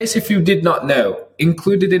As if you did not know,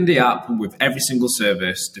 included in the app with every single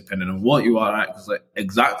service, depending on what you are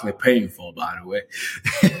exactly paying for, by the way.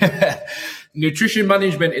 Nutrition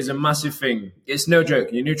management is a massive thing. It's no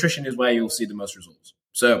joke. Your nutrition is where you'll see the most results.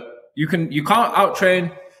 So you can't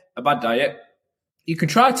outtrain a bad diet. You can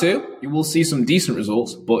try to, you will see some decent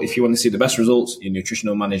results, but if you want to see the best results, your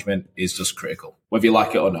nutritional management is just critical, whether you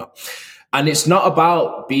like it or not. And it's not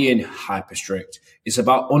about being hyper strict. It's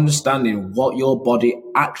about understanding what your body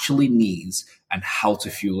actually needs and how to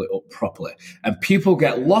fuel it up properly. And people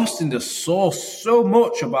get lost in the sauce so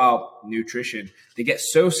much about nutrition. They get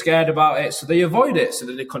so scared about it, so they avoid it, so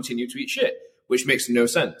that they continue to eat shit, which makes no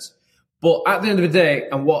sense. But at the end of the day,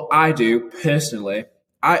 and what I do personally,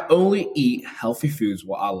 I only eat healthy foods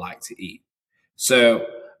what I like to eat. So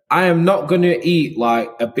I am not going to eat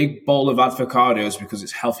like a big bowl of avocados because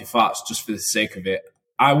it's healthy fats just for the sake of it.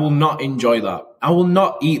 I will not enjoy that. I will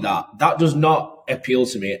not eat that. That does not appeal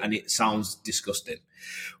to me, and it sounds disgusting.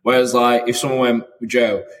 Whereas like if someone went,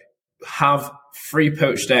 Joe, have 3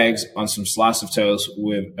 poached eggs on some slice of toast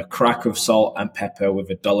with a crack of salt and pepper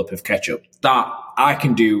with a dollop of ketchup, that I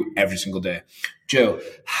can do every single day. Joe,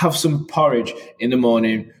 have some porridge in the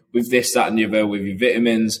morning with this, that, and the other, with your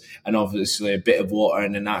vitamins and obviously a bit of water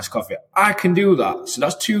and a nice coffee. I can do that. So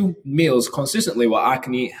that's 2 meals consistently what I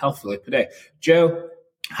can eat healthily per day. Joe,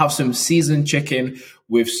 have some seasoned chicken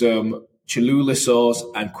with some Cholula sauce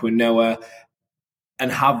and quinoa and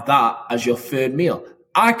have that as your 3rd meal.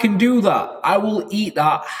 I can do that. I will eat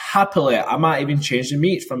that happily. I might even change the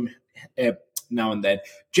meat from now and then.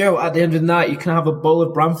 Joe, at the end of the night, you can have a bowl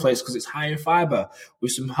of bran flakes because it's high in fiber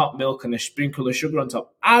with some hot milk and a sprinkle of sugar on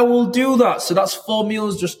top. I will do that. So that's 4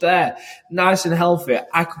 meals just there, nice and healthy.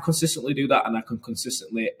 I can consistently do that, and I can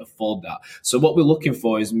consistently afford that. So what we're looking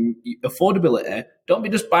for is affordability. Don't be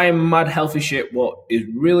just buying mad healthy shit what is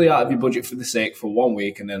really out of your budget for the sake for 1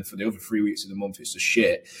 week, and then for the other 3 weeks of the month it's just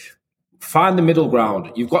shit. Find the middle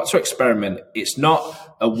ground. You've got to experiment. It's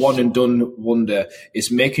not a one and done wonder.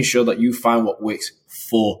 It's making sure that you find what works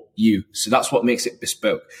for you. So that's what makes it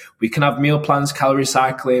bespoke. We can have meal plans, calorie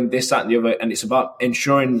cycling, this, that, and the other. And it's about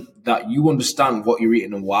ensuring that you understand what you're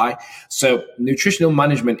eating and why. So nutritional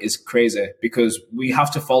management is crazy because we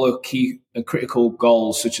have to follow key and critical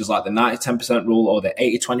goals such as like the 90-10% rule or the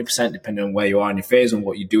 80-20%, depending on where you are in your phase and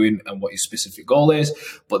what you're doing and what your specific goal is.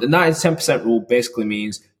 But the 90-10% rule basically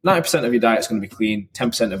means 90% of your diet is going to be clean,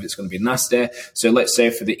 10% of it's going to be nasty. So let's say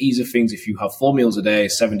for the ease of things, if you have 4 meals a day,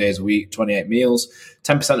 7 days a week, 28 meals,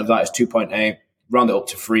 10% of that is 2.8, round it up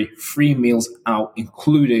to 3 meals out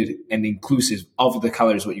included and inclusive of the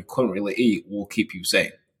calories what you currently eat will keep you sane.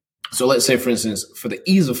 So let's say, for instance, for the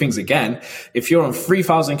ease of things again, if you're on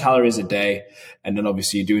 3,000 calories a day, and then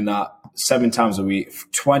obviously you're doing that 7 times a week,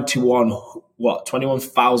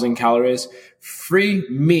 21,000 calories, 3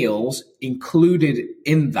 meals included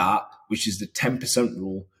in that, which is the 10%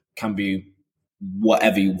 rule, can be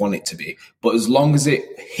whatever you want it to be. But as long as it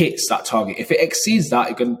hits that target, if it exceeds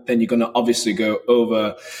that, then you're going to obviously go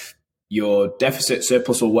over your deficit,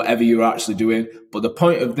 surplus, or whatever you're actually doing. But the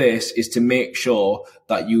point of this is to make sure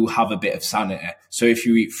that you have a bit of sanity. So if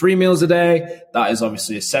you eat 3 meals a day, that is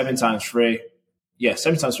obviously 7 times 3. Yeah,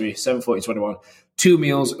 7 times 3, 7, 40, 21. 2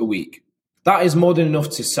 meals a week. That is more than enough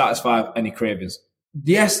to satisfy any cravings.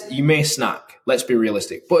 Yes, you may snack. Let's be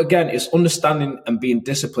realistic. But again, it's understanding and being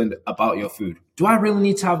disciplined about your food. Do I really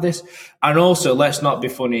need to have this? And also, let's not be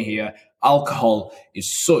funny here. Alcohol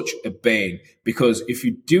is such a bane because if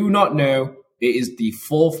you do not know, it is the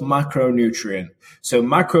 4th macronutrient. So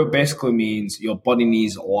macro basically means your body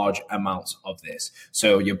needs large amounts of this.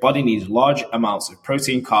 So your body needs large amounts of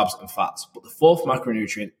protein, carbs, and fats. But the 4th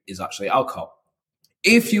macronutrient is actually alcohol.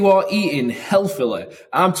 If you are eating healthily,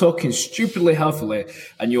 I'm talking stupidly healthily,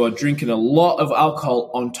 and you are drinking a lot of alcohol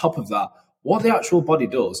on top of that, what the actual body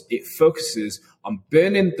does, it focuses on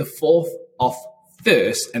burning the 4th off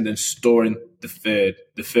first and then storing the 1st,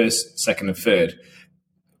 2nd, and 3rd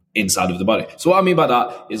inside of the body. So what I mean by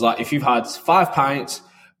that is like if you've had 5 pints,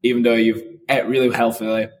 even though you've ate really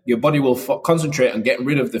healthily, your body will concentrate on getting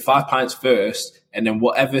rid of the 5 pints first, and then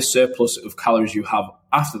whatever surplus of calories you have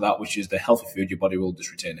after that, which is the healthy food, your body will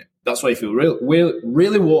just retain it. That's why you feel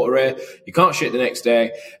really watery. You can't shit the next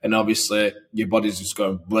day, and obviously your body's just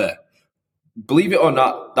going bleh. Believe it or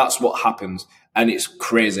not, that's what happens, and it's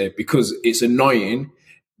crazy because it's annoying,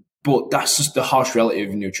 but that's just the harsh reality of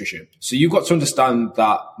nutrition. So you've got to understand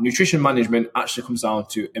that nutrition management actually comes down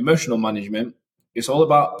to emotional management. It's all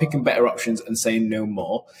about picking better options and saying no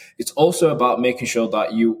more. It's also about making sure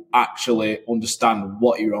that you actually understand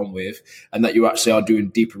what you're on with and that you actually are doing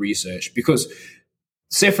deeper research. Because,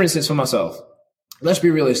 say, for instance, for myself, let's be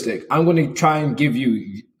realistic. I'm going to try and give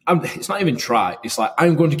you it's not even try. It's like,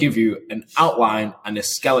 I'm going to give you an outline and a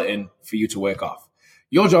skeleton for you to work off.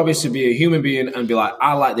 Your job is to be a human being and be like,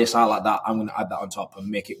 I like this, I like that. I'm going to add that on top and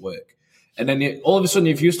make it work. And then all of a sudden,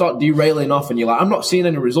 if you start derailing off and you're like, I'm not seeing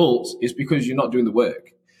any results, it's because you're not doing the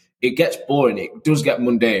work. It gets boring. It does get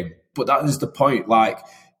mundane. But that is the point. Like,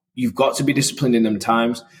 you've got to be disciplined in them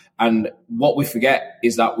times. And what we forget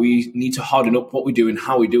is that we need to harden up what we do and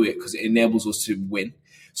how we do it, because it enables us to win.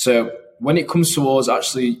 So when it comes towards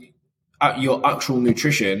actually at your actual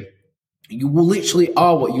nutrition, you will literally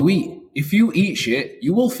are what you eat. If you eat shit,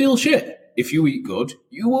 you will feel shit. If you eat good,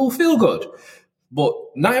 you will feel good. But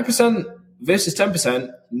 90% versus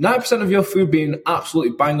 10%, 90% of your food being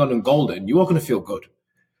absolutely bang on and golden, you are going to feel good.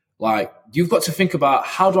 Like, you've got to think about,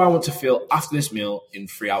 how do I want to feel after this meal in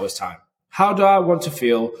 3 hours' time? How do I want to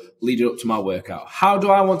feel leading up to my workout? How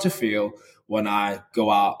do I want to feel when I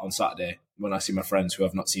go out on Saturday, when I see my friends who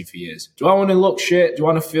I've not seen for years? Do I want to look shit? Do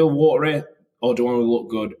I want to feel watery? Or do I want to look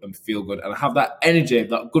good and feel good and have that energy,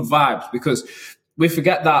 that good vibes? Because we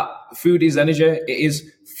forget that food is energy. It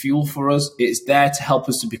is fuel for us. It's there to help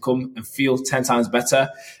us to become and feel 10 times better.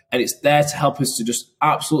 And it's there to help us to just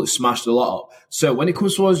absolutely smash the lot up. So when it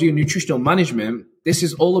comes towards your nutritional management, this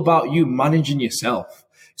is all about you managing yourself.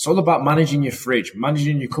 It's all about managing your fridge,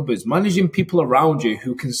 managing your cupboards, managing people around you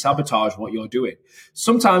who can sabotage what you're doing.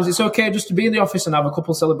 Sometimes it's okay just to be in the office and have a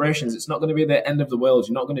couple of celebrations. It's not going to be the end of the world.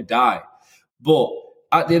 You're not going to die. But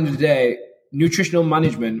at the end of the day, nutritional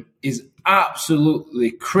management is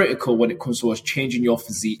absolutely critical when it comes towards changing your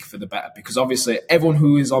physique for the better. Because obviously everyone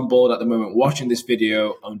who is on board at the moment watching this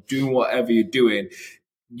video and doing whatever you're doing,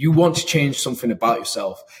 you want to change something about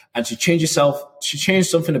yourself. And to change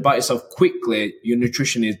something about yourself quickly, your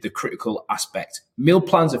nutrition is the critical aspect. Meal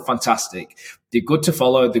plans are fantastic. They're good to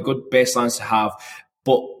follow. They're good baselines to have.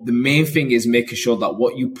 But the main thing is making sure that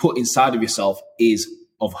what you put inside of yourself is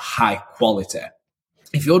of high quality.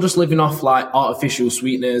 If you're just living off like artificial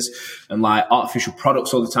sweeteners and like artificial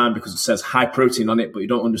products all the time because it says high protein on it, but you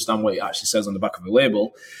don't understand what it actually says on the back of the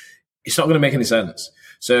label, it's not going to make any sense.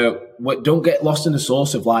 So don't get lost in the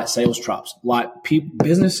source of like sales traps. Like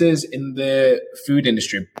businesses in the food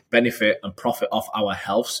industry benefit and profit off our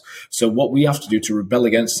healths. So what we have to do to rebel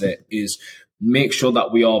against it is make sure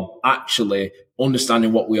that we are actually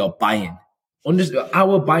understanding what we are buying.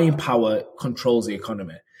 Our buying power controls the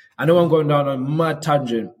economy. I know I'm going down a mad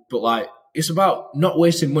tangent, but like, it's about not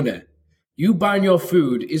wasting money. You buying your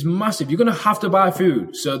food is massive. You're going to have to buy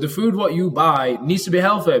food. So the food what you buy needs to be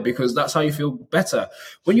healthy because that's how you feel better.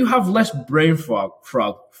 When you have less brain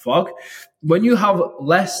fog, when you have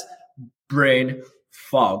less brain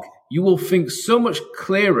fog, you will think so much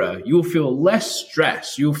clearer. You will feel less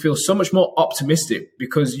stressed. You'll feel so much more optimistic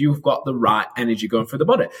because you've got the right energy going through the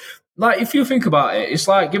body. Like, if you think about it, it's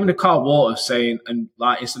like giving a car water and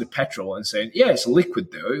like, instead of petrol and saying, yeah, it's a liquid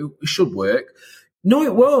though. It should work. No,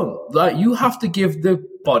 it won't. Like, you have to give the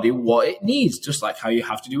body what it needs, just like how you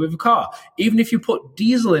have to do with a car. Even if you put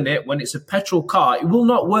diesel in it when it's a petrol car, it will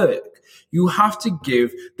not work. You have to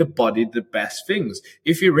give the body the best things.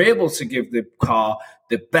 If you're able to give the car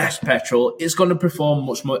the best petrol, it's going to perform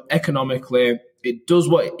much more economically.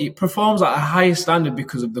 It performs at a higher standard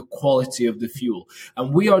because of the quality of the fuel.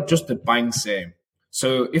 And we are just the bang same.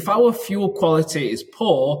 So if our fuel quality is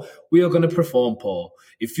poor, we are going to perform poor.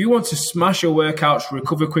 If you want to smash your workouts,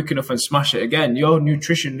 recover quick enough and smash it again, your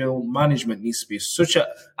nutritional management needs to be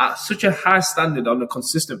at such a high standard on a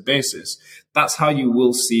consistent basis. That's how you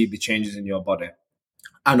will see the changes in your body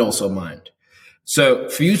and also mind. So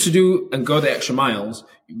for you to do and go the extra miles,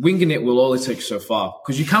 winging it will only take you so far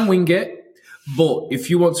because you can wing it. But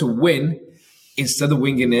if you want to win, instead of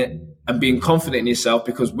winging it and being confident in yourself,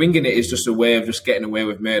 because winging it is just a way of just getting away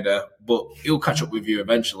with murder, but it'll catch up with you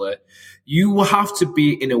eventually. You will have to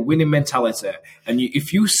be in a winning mentality. And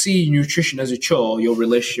if you see nutrition as a chore, your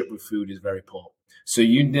relationship with food is very poor. So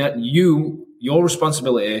your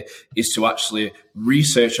responsibility is to actually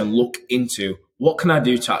research and look into what can I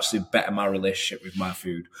do to actually better my relationship with my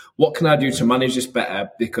food? What can I do to manage this better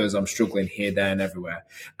because I'm struggling here, there, and everywhere?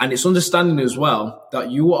 And it's understanding as well that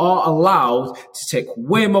you are allowed to take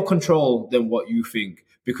way more control than what you think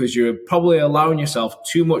because you're probably allowing yourself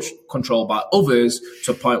too much control by others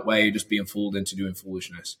to a point where you're just being fooled into doing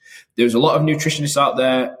foolishness. There's a lot of nutritionists out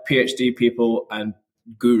there, PhD people and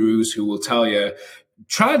gurus who will tell you,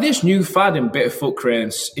 try this new fad in bit of foot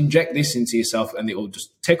cranes, inject this into yourself and it will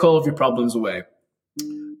just take all of your problems away.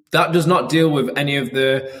 That does not deal with any of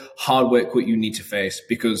the hard work what you need to face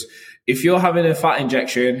because if you're having a fat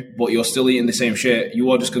injection but you're still eating the same shit,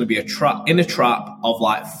 you are just going to be in a trap of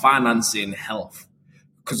like financing health.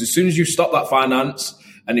 Because as soon as you stop that finance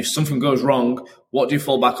and if something goes wrong, what do you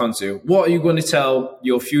fall back onto? What are you going to tell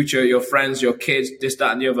your future, your friends, your kids, this,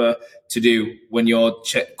 that, and the other to do when you're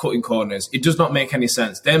cutting corners? It does not make any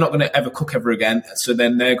sense. They're not going to ever cook ever again. So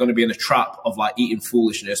then they're going to be in a trap of like eating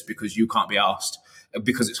foolishness because you can't be asked,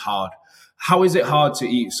 because it's hard. How is it hard to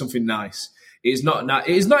eat something nice? It's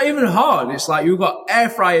not even hard. It's like you've got air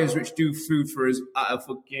fryers which do food for us at a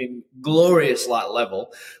fucking glorious like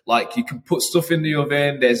level. Like you can put stuff in the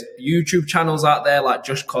oven. There's YouTube channels out there like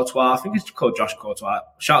Josh Courtois. I think it's called Josh Courtois.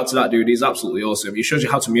 Shout out to that dude. He's absolutely awesome. He shows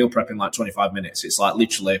you how to meal prep in like 25 minutes. It's like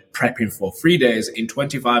literally prepping for 3 days in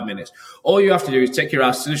 25 minutes. All you have to do is take your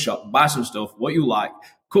ass to the shop, buy some stuff, what you like,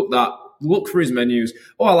 cook that, look for his menus.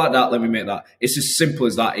 Oh, I like that. Let me make that. It's as simple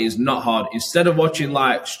as that. It is not hard. Instead of watching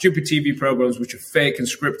like stupid TV programs, which are fake and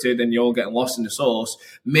scripted and you're all getting lost in the sauce,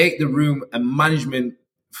 make the room and management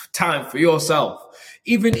time for yourself.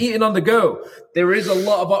 Even eating on the go. There is a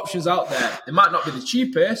lot of options out there. They might not be the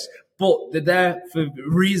cheapest, but they're there for a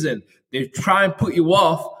reason. They try and put you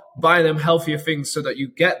off buy them healthier things so that you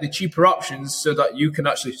get the cheaper options so that you can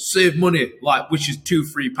actually save money, like which is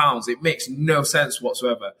 £2-3. It makes no sense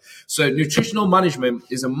whatsoever. So nutritional management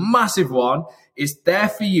is a massive one. It's there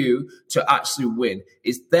for you to actually win.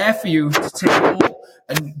 It's there for you to take it all.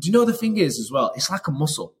 And do you know the thing is as well? It's like a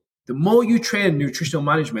muscle. The more you train nutritional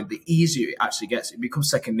management, the easier it actually gets. It becomes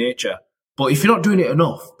second nature. But if you're not doing it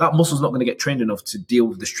enough, that muscle's not going to get trained enough to deal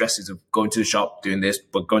with the stresses of going to the shop, doing this,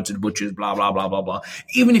 but going to the butcher's, blah, blah, blah, blah, blah.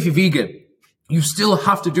 Even if you're vegan, you still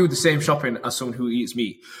have to do the same shopping as someone who eats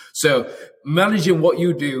meat. So managing what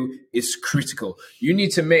you do is critical. You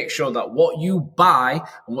need to make sure that what you buy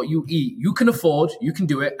and what you eat, you can afford, you can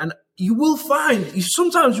do it. And you will find,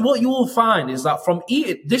 sometimes what you will find is that from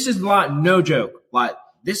eating, this is like no joke. Like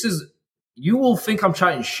this is, you will think I'm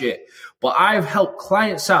chatting shit, but I've helped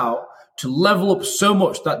clients out to level up so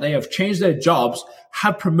much that they have changed their jobs,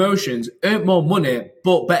 had promotions, earned more money,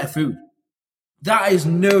 but better food. That is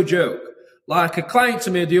no joke. Like a client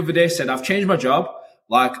to me the other day said, I've changed my job.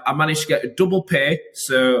 Like I managed to get a double pay.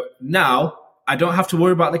 So now I don't have to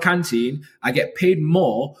worry about the canteen. I get paid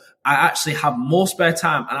more. I actually have more spare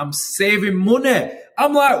time and I'm saving money.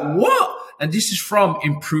 I'm like, what? And this is from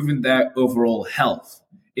improving their overall health.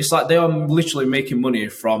 It's like they are literally making money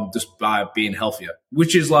from just by being healthier,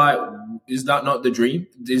 which is like, is that not the dream?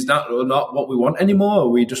 Is that not what we want anymore? Or are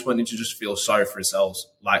we just wanting to just feel sorry for ourselves?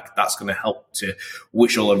 Like that's going to help to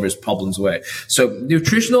wish all of his problems away. So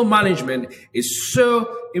nutritional management is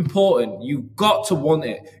so important. You've got to want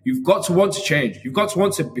it. You've got to want to change. You've got to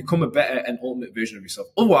want to become a better and ultimate version of yourself.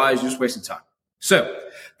 Otherwise, you're just wasting time. So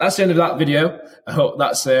that's the end of that video. I hope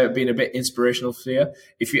that's been a bit inspirational for you.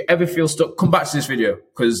 If you ever feel stuck, come back to this video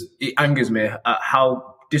because it angers me at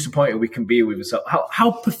how disappointed we can be with ourselves, how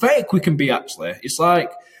pathetic we can be actually. It's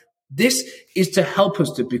like this is to help us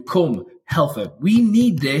to become healthier. We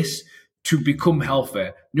need this to become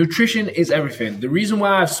healthier. Nutrition is everything. The reason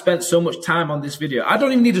why I've spent so much time on this video, I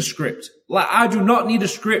don't even need a script. Like I do not need a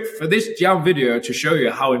script for this damn video to show you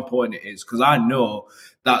how important it is because I know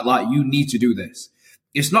that like you need to do this.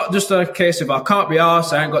 It's not just a case of I can't be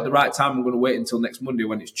arsed, I ain't got the right time, I'm going to wait until next Monday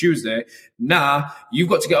when it's Tuesday. Nah, you've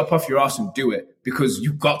got to get up off your ass and do it because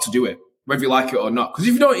you've got to do it, whether you like it or not. Because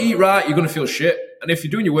if you don't eat right, you're going to feel shit. And if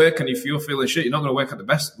you're doing your work and if you're feeling shit, you're not going to work at the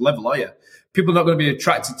best level, are you? People are not going to be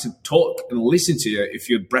attracted to talk and listen to you if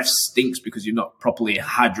your breath stinks because you're not properly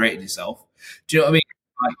hydrated yourself. Do you know what I mean?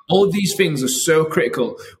 Like, all of these things are so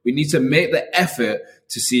critical. We need to make the effort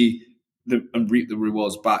to see and reap the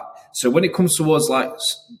rewards back. So when it comes towards like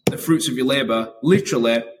the fruits of your labor,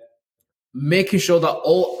 literally making sure that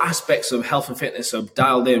all aspects of health and fitness are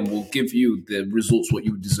dialed in will give you the results what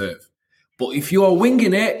you deserve. But if you are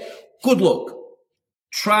winging it, good luck.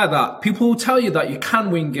 Try that. People will tell you that you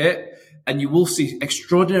can wing it and you will see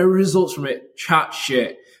extraordinary results from it. Chat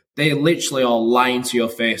shit. They literally are lying to your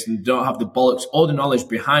face and don't have the bollocks or the knowledge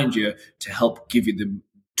behind you to help give you the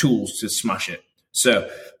tools to smash it. So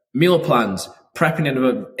meal plans, prepping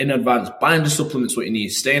in advance, buying the supplements what you need,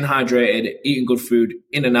 staying hydrated, eating good food,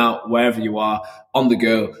 in and out, wherever you are, on the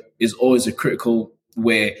go is always a critical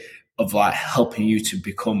way of like helping you to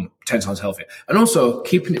become 10 times healthier. And also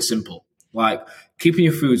keeping it simple, like keeping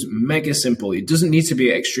your foods mega simple. It doesn't need to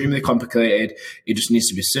be extremely complicated. It just needs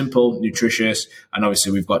to be simple, nutritious. And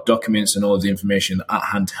obviously we've got documents and all of the information at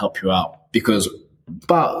hand to help you out because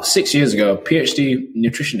about 6 years ago, a PhD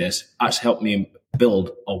nutritionist actually helped me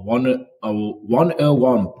build a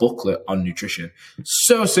 101 booklet on nutrition.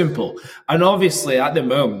 So simple. And obviously at the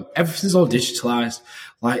moment, everything's all digitalized.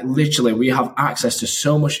 Like literally we have access to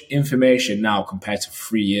so much information now compared to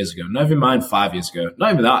 3 years ago. Not even mind 5 years ago.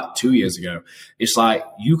 Not even that, 2 years ago. It's like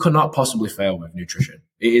you cannot possibly fail with nutrition.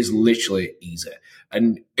 It is literally easy.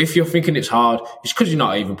 And if you're thinking it's hard, it's because you're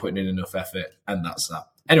not even putting in enough effort, and that's that.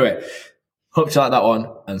 Anyway, hope you like that one,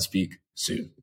 and speak soon.